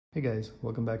Hey guys,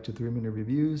 welcome back to 3-Minute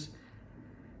Reviews.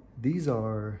 These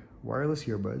are wireless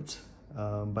earbuds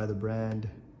by the brand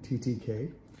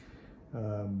TTK.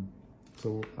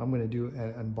 So I'm going to do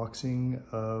an unboxing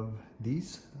of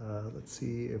these. Let's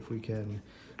see if we can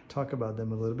talk about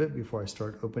them a little bit before I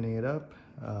start opening it up.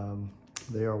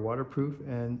 They are waterproof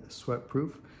and sweat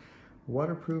proof.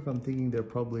 Waterproof, I'm thinking they're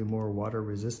probably more water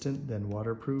resistant than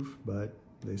waterproof, but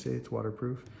they say it's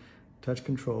waterproof. Touch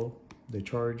control. They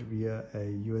charge via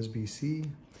a USB-C.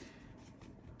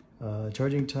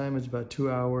 Charging time is about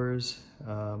 2 hours.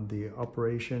 The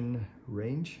operation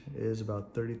range is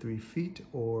about 33 feet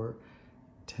or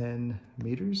 10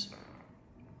 meters.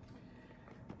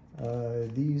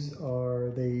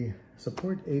 They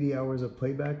support 80 hours of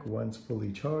playback once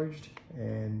fully charged,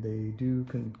 and they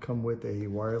can come with a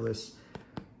wireless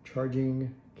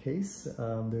charging case.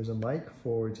 There's a mic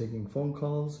for taking phone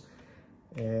calls,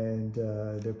 and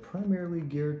they're primarily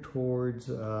geared towards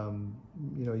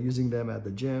using them at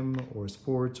the gym or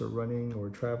sports or running or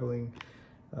traveling,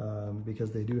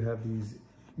 because they do have these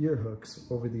ear hooks,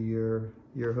 over the ear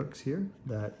hooks here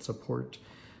that support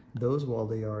those while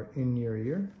they are in your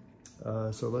ear.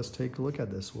 So let's take a look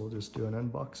at this. We'll just do an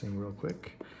unboxing real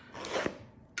quick.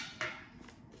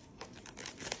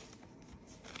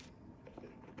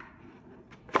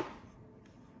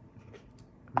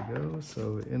 There we go.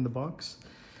 So in the box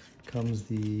comes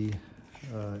the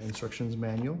instructions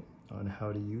manual on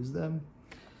how to use them,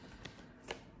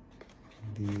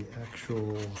 the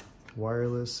actual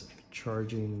wireless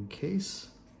charging case,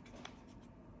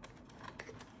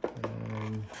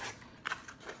 and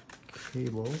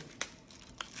cable.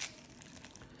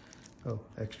 Oh,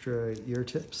 extra ear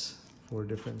tips for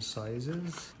different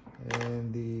sizes,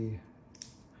 and the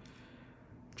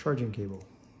charging cable.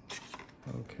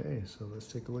 Okay, so let's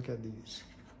take a look at these.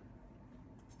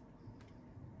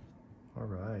 All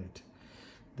right,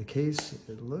 the case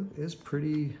is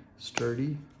pretty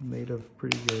sturdy, made of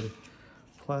pretty good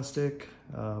plastic.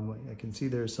 I can see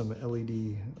there's some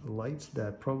LED lights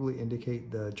that probably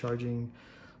indicate the charging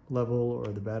level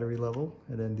or the battery level,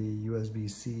 and then the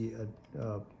USB-C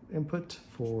input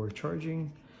for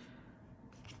charging.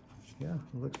 Yeah,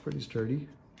 it looks pretty sturdy.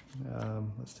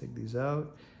 Let's take these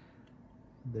out.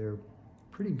 They're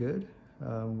pretty good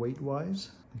weight-wise.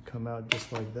 They come out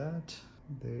just like that.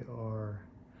 They are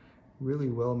really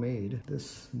well made.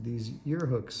 These ear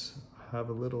hooks have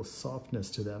a little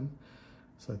softness to them,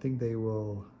 so I think they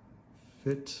will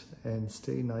fit and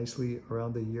stay nicely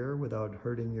around the ear without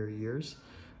hurting your ears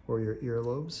or your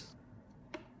earlobes.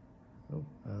 Oh,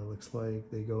 looks like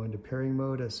they go into pairing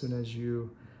mode as soon as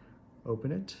you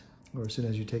open it, or as soon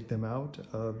as you take them out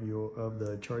of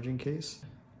the charging case.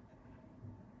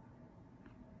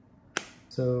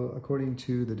 So according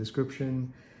to the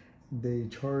description, they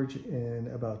charge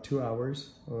in about 2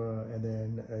 hours, and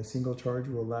then a single charge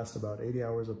will last about 80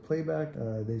 hours of playback.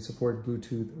 They support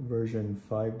Bluetooth version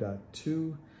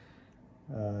 5.2.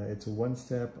 It's a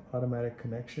one-step automatic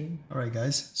connection. All right,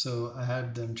 guys, so I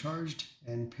had them charged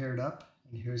and paired up,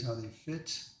 and here's how they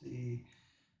fit. They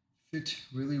fit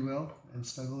really well and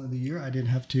snuggle in the ear. I didn't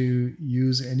have to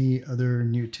use any other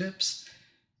new tips,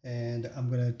 and I'm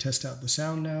gonna test out the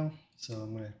sound now. So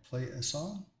I'm gonna play a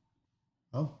song.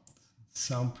 Oh,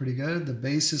 sound pretty good. The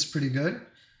bass is pretty good.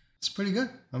 It's pretty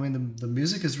good. I mean, the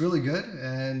music is really good,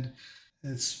 and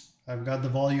I've got the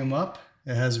volume up.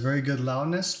 It has very good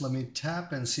loudness. Let me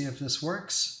tap and see if this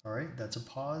works. All right, that's a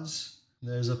pause.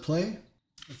 There's a play.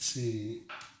 Let's see.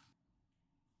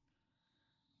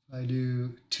 I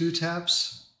do 2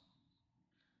 taps.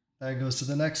 That goes to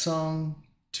the next song.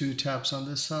 2 taps on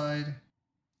this side.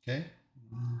 Okay,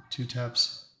 2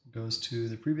 taps goes to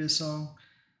the previous song.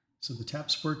 So the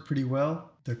taps work pretty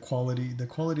well. The quality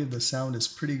of the sound is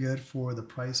pretty good for the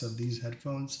price of these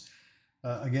headphones.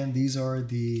 Again, these are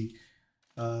the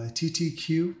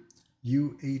TTK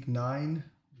U89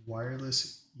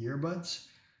 wireless earbuds.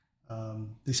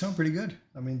 They sound pretty good.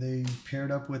 I mean, they paired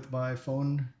up with my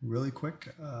phone really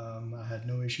quick. I had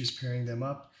no issues pairing them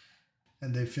up,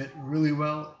 and they fit really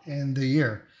well in the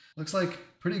ear. Looks like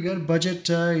pretty good budget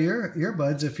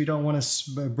earbuds if you don't want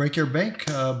to break your bank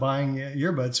buying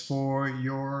earbuds for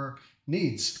your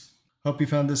needs. Hope you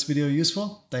found this video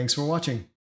useful. Thanks for watching.